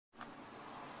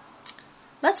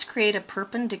Let's create a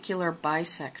perpendicular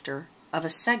bisector of a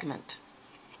segment.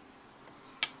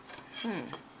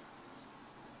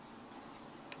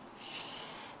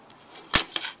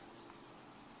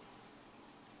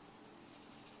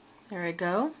 There we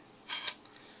go.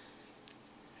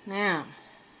 Now,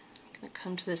 I'm going to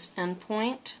come to this end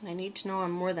point, and I need to know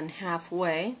I'm more than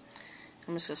halfway.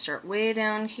 I'm just going to start way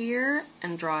down here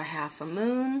and draw half a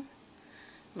moon.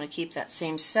 I'm going to keep that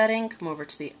same setting, come over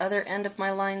to the other end of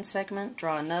my line segment,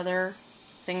 draw another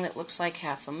thing that looks like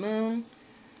half a moon.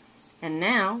 And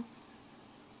now,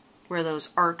 where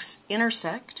those arcs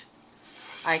intersect,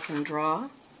 I can draw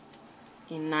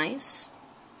a nice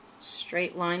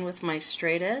straight line with my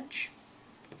straight edge.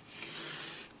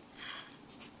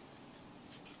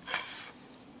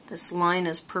 This line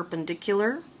is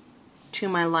perpendicular to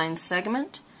my line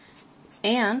segment,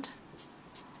 and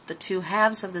the two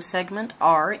halves of the segment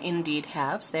are indeed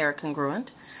halves. They are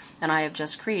congruent, and I have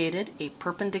just created a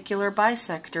perpendicular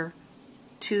bisector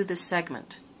to the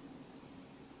segment.